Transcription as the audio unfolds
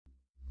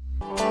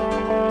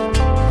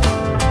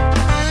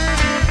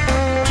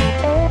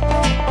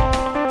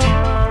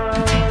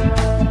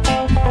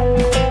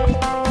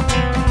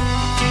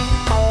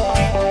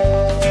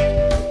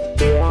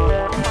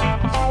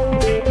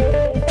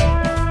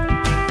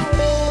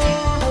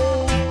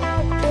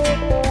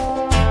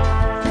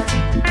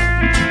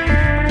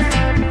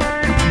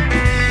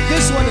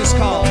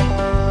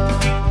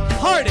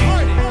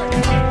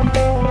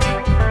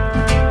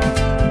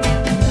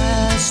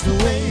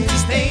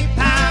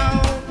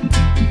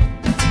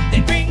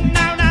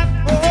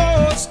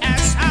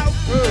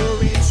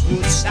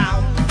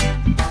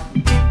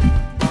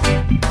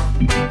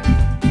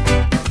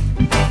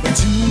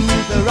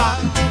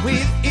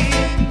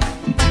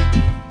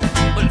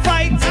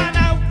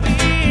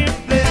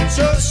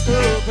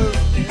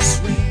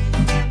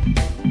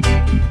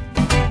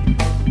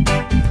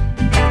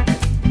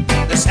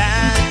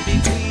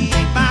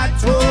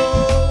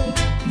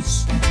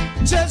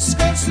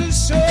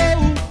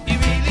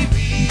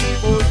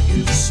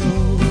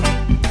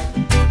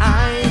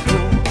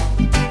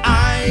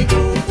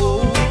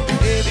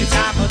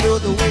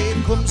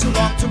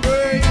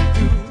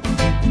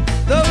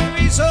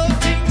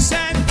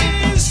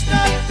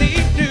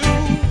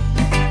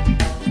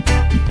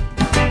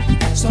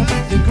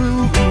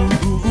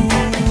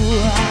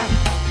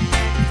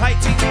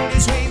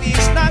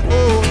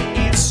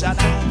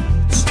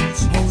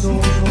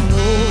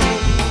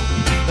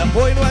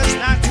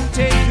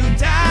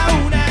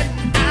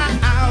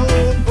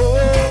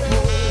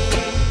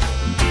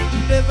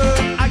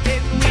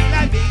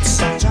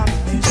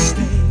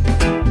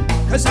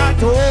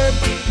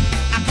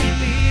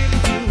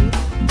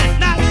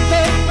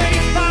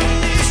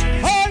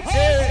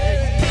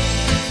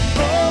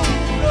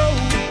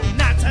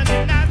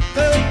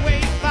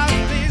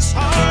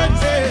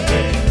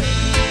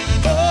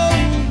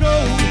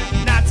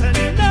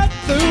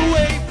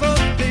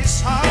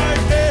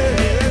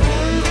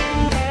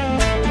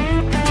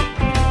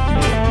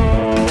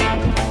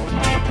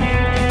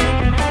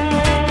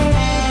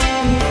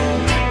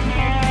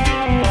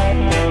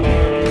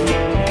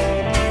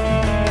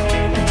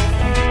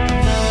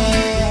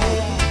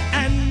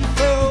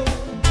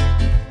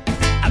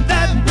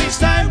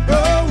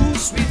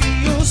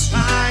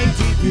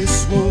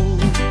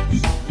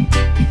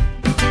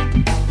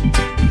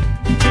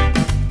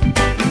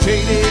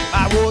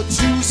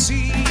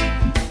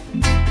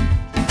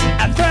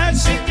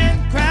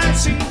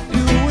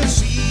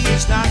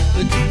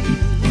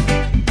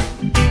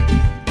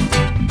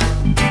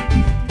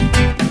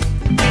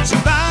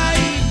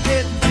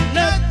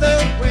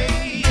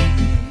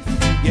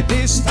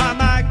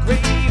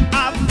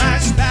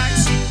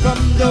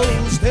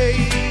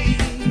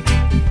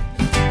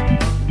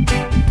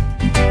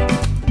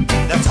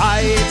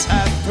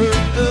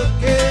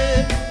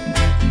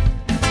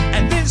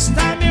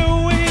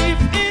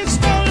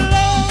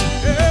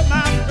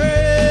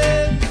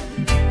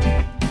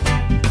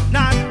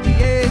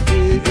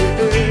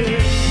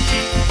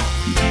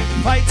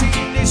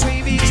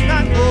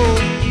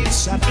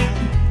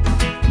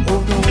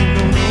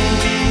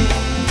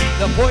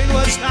point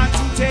was not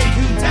to take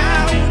you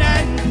down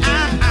and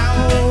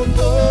out.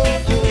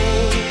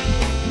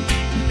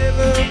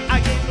 Never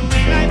again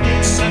will I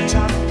make such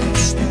a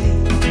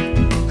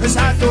mistake, 'cause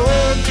I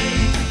don't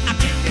think I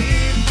can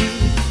leave you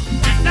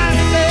and not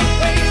let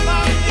way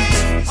from this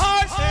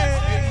hard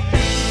day.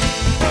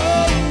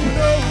 Oh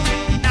no,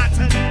 not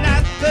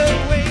another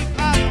way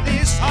from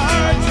this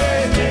hard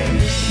day.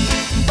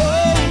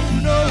 Oh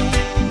no,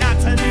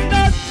 not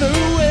another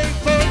way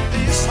from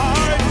this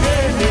hard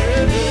day.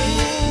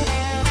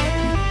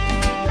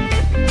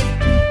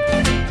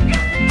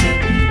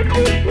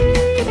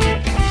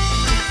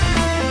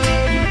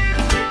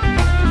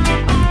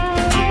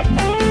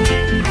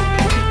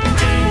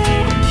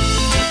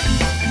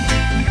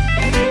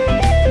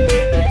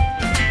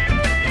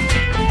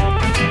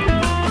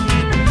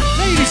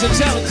 Ladies and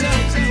gentlemen,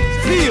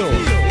 feel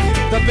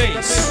the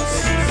bass.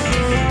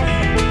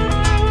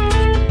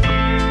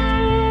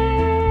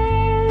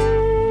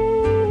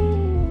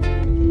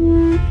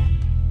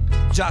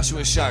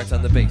 Joshua Shart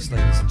on the bass,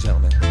 ladies and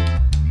gentlemen.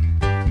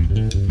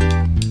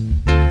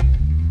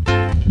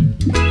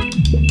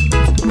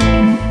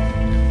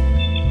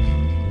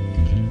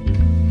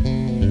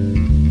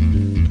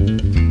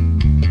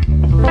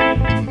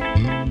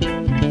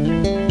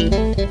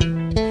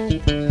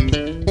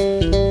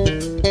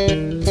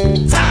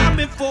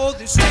 Timing for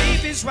this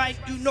wave is right.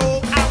 You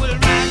know I will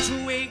ride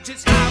to wave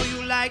just how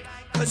you like,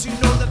 'cause you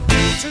know the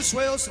future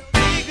swells so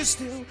bigger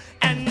still.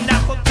 And I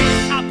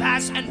forget our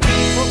past and be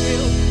for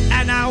real.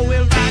 And I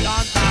will ride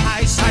on the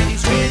high side.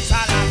 These winds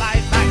are a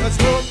light back, 'cause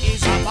road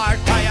is apart.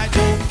 Why I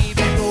don't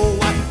even know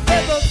I've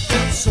ever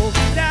felt so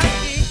damn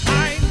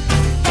kind.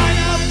 Find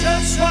out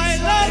just why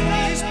love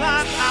is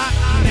blind.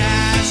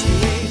 As the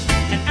waves,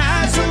 and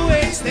as the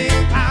waves they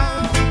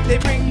pound, they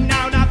bring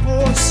down our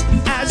course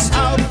as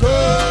our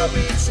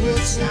courage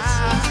will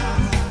sound.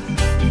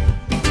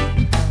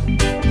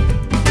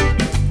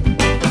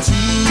 To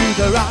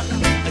the rock,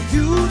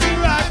 you the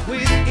rock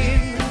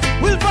within,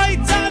 we'll fight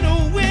on a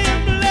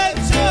whim,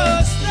 let's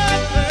just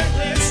never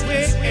this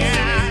way.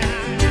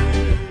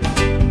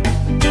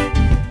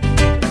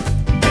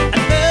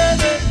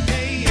 Another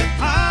day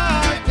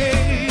apart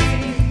day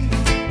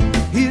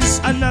is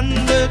an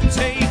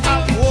undertaking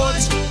of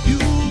what you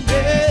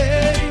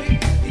made.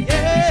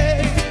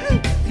 Yeah,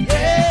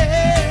 yeah.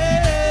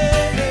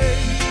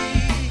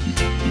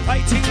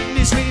 Fighting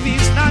this wave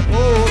is not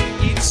all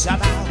it's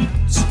about.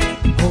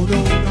 Oh no,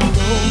 no,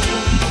 no,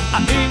 I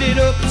ended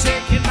up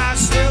taking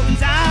myself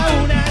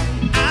down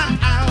and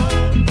out.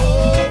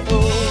 Oh,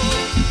 oh.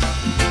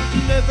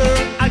 Never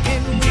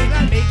again will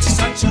I make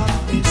such a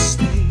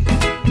mistake,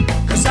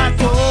 'cause I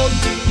don't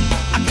think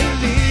I can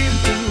live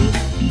through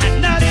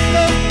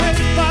another way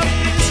from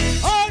this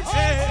hard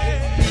day.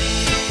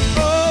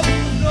 Oh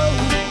no,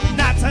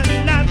 not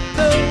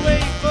another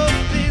way from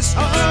this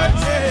hard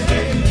day.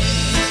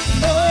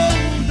 Oh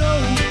no,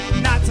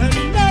 not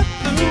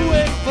another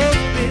way from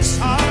this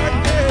hard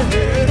day.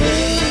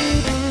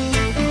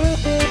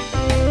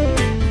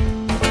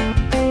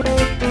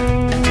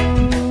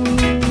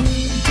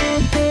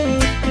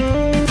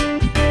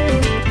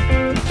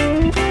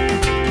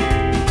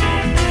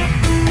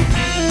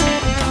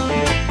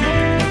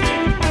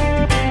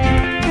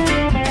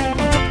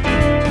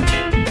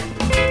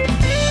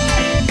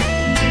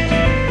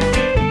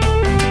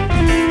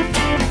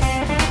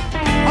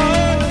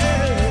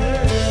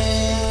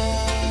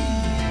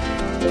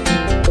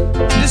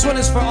 This one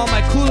is for all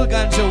my cool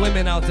ganja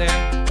women out there.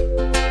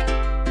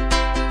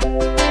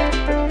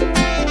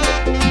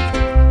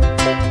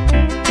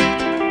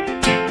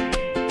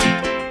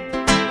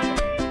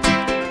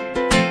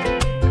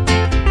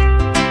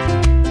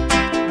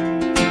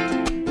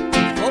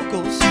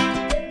 Vocals.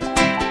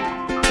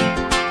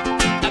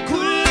 I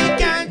couldn't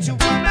get you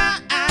on my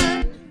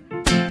eye.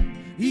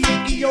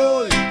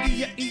 Yo,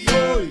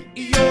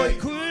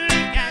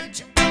 couldn't get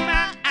you on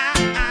my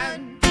eye.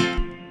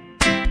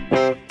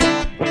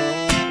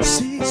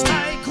 Since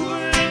I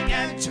couldn't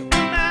get you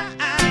on my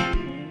eye.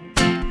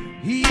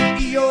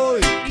 Yo,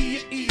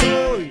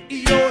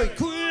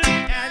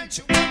 couldn't get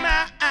you on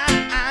my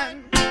eye.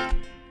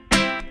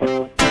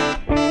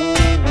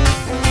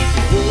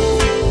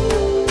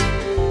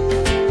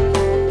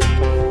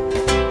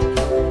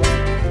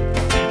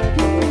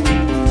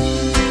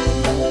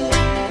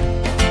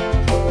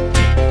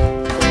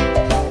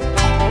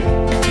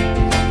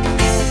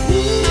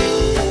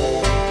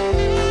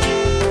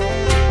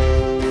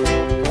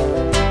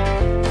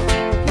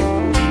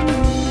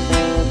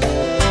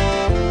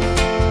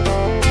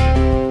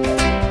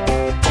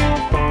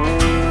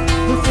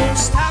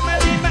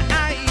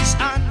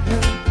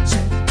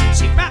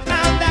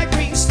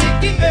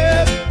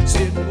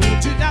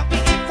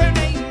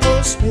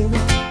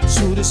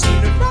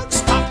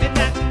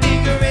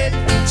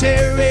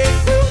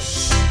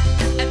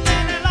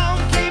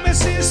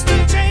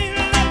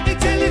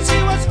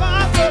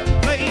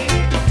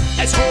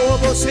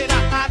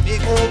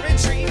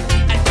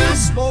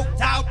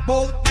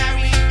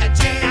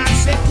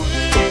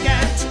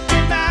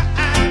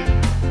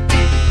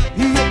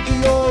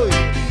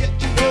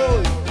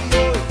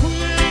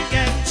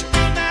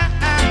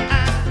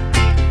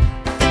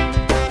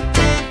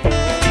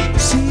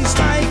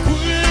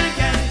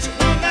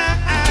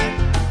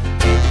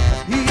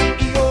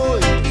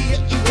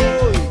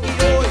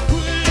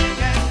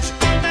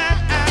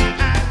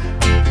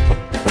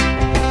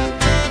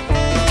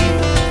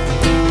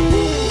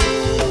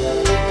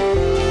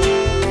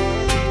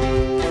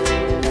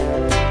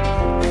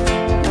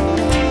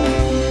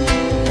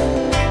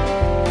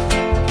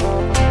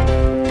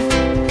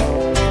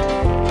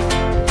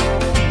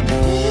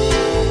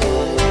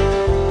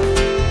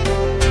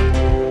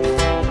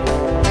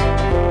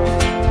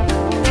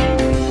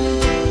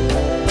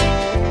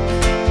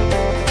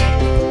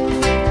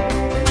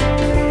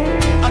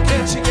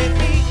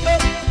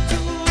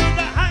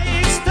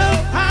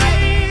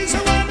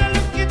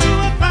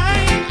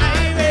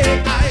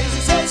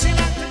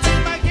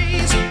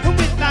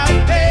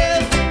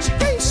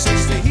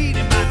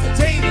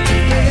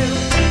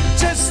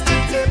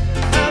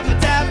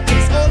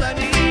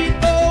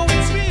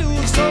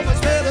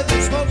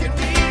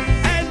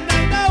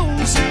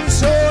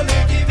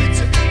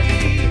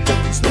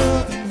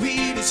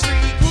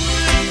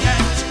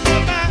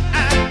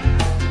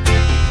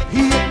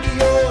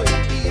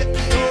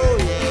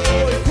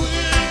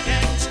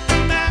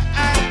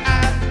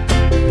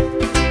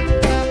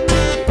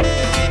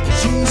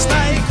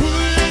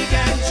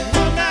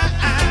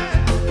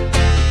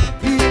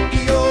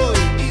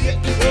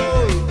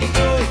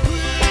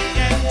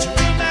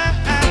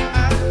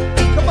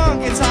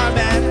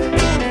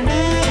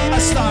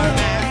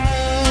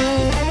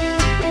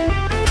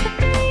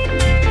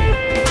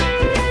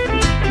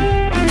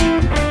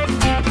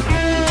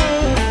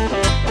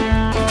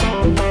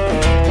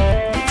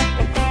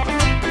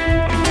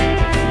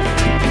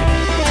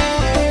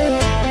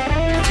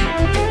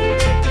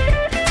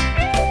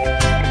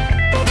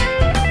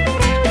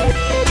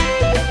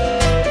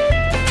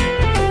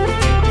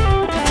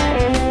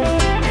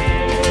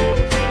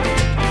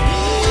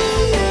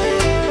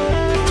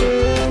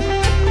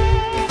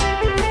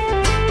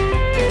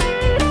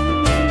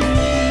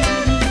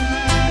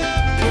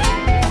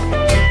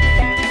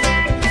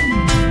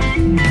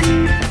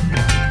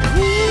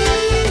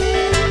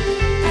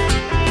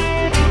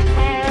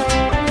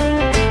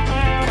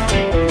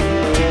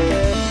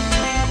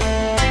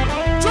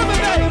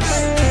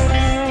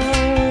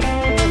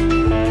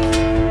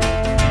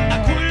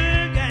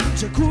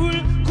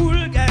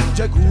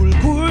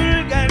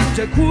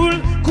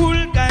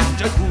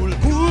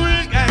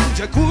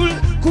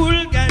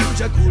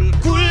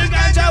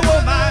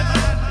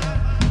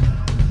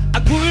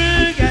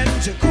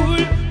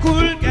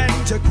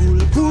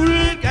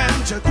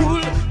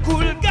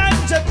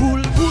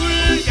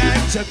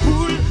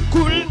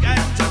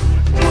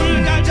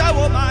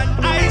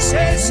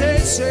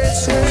 say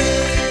so.